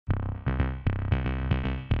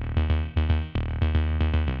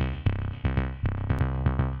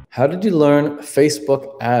How did you learn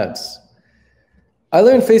Facebook ads? I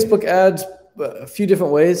learned Facebook ads a few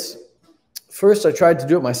different ways. First, I tried to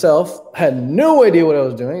do it myself. I had no idea what I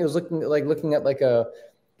was doing. It was looking at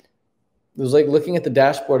the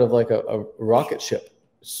dashboard of like a rocket ship.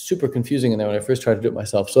 Super confusing in there when I first tried to do it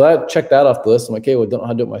myself. So I checked that off the list. I'm like, okay, well, don't know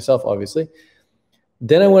how to do it myself, obviously.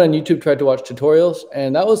 Then I went on YouTube, tried to watch tutorials,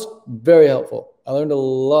 and that was very helpful. I learned a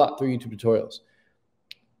lot through YouTube tutorials.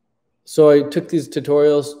 So I took these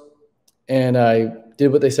tutorials and I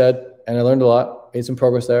did what they said, and I learned a lot, made some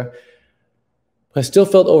progress there. I still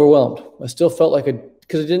felt overwhelmed. I still felt like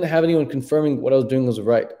because I didn't have anyone confirming what I was doing was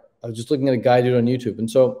right. I was just looking at a guy do it on YouTube. And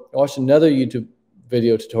so I watched another YouTube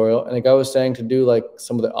video tutorial, and a guy was saying to do like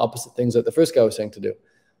some of the opposite things that the first guy was saying to do.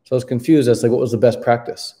 So I was confused as to like what was the best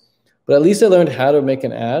practice. But at least I learned how to make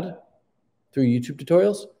an ad through YouTube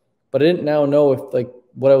tutorials. But I didn't now know if like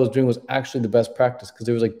what I was doing was actually the best practice, because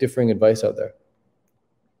there was like differing advice out there.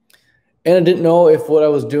 And I didn't know if what I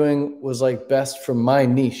was doing was like best for my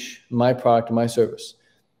niche, my product, my service.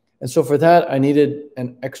 And so for that, I needed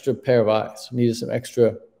an extra pair of eyes. I needed some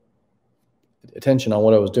extra attention on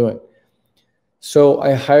what I was doing. So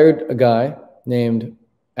I hired a guy named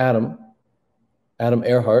Adam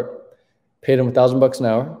Earhart, paid him $1,000 an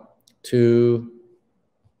hour to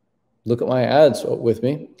look at my ads with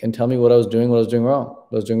me and tell me what I was doing wrong,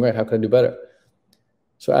 what I was doing right, how could I do better.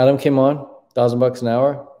 So Adam came on, $1,000 an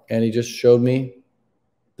hour, and he just showed me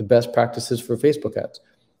the best practices for Facebook ads.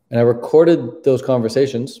 And I recorded those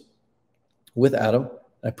conversations with Adam.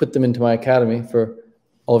 I put them into my academy for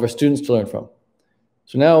all of our students to learn from.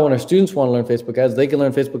 So now when our students want to learn Facebook ads, they can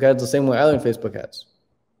learn Facebook ads the same way I learn Facebook ads.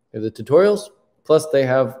 They have the tutorials, plus they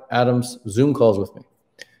have Adam's Zoom calls with me.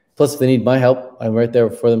 Plus, if they need my help, I'm right there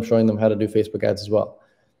for them, showing them how to do Facebook ads as well.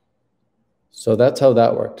 So that's how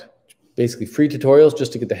that worked. Basically free tutorials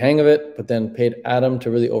just to get the hang of it, but then paid Adam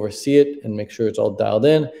to really oversee it and make sure it's all dialed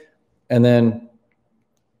in. And then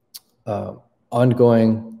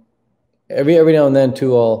ongoing, every now and then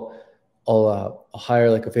too, I'll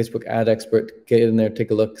hire like a Facebook ad expert, get in there,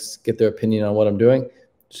 take a look, get their opinion on what I'm doing,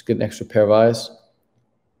 just get an extra pair of eyes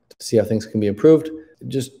to see how things can be improved.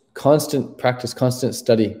 Just constant practice, constant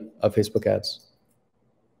study of Facebook ads.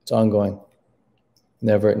 It's ongoing,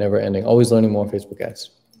 never ending, always learning more Facebook ads.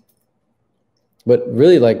 But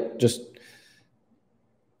really like just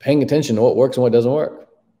paying attention to what works and what doesn't work,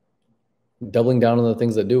 doubling down on the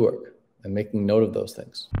things that do work and making note of those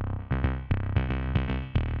things.